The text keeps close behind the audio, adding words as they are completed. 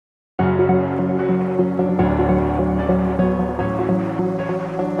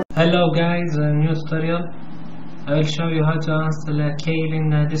Hello guys, a new tutorial. I will show you how to install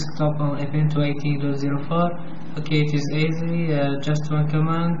Kylin Desktop on Ubuntu 18.04. Okay, it is easy, just one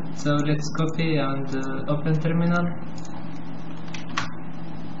command. So let's copy and open terminal.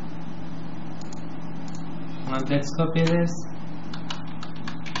 And let's copy this.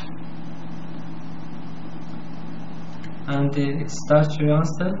 And it starts to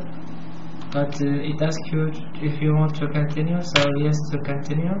install. But it asks you if you want to continue, so yes to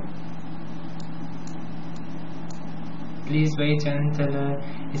continue. Please wait until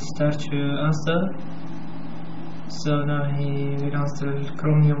it starts to install. So now he will install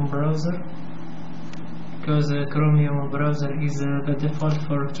Chromium browser, because Chromium browser is the default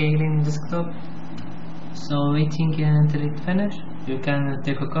for Kylin Desktop. So waiting until it finishes, you can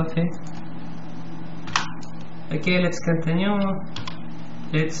take a coffee. Okay, let's continue.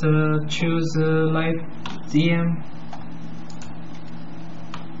 Let's choose live DM.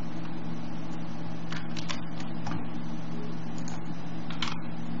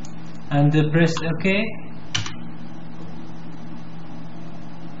 And press OK.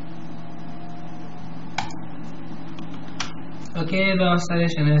 Okay, the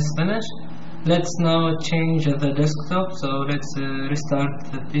installation is finished. Let's now change the desktop. So let's restart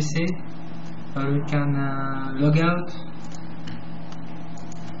the PC, or we can log out.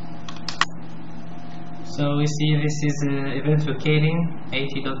 So we see this is Ubuntu Kylin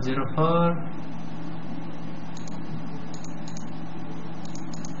 80.04.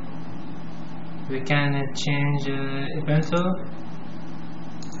 We can change Ubuntu.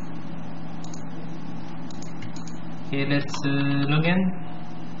 Okay, let's log in.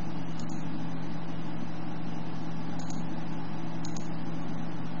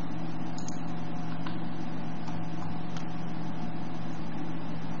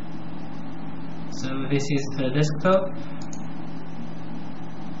 So this is the desktop,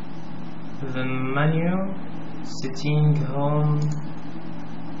 the menu, setting, home,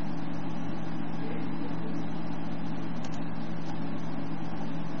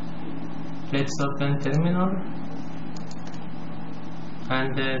 let's open terminal,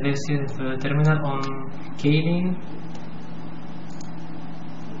 and this is the terminal on Kylin.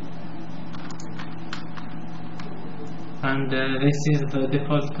 And this is the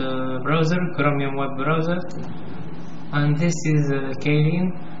default browser, Chromium web browser, and this is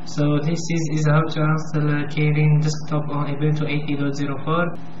Kylin. So this is how to install Kylin Desktop on Ubuntu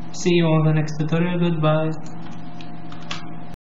 80.04. See you on the next tutorial. Goodbye.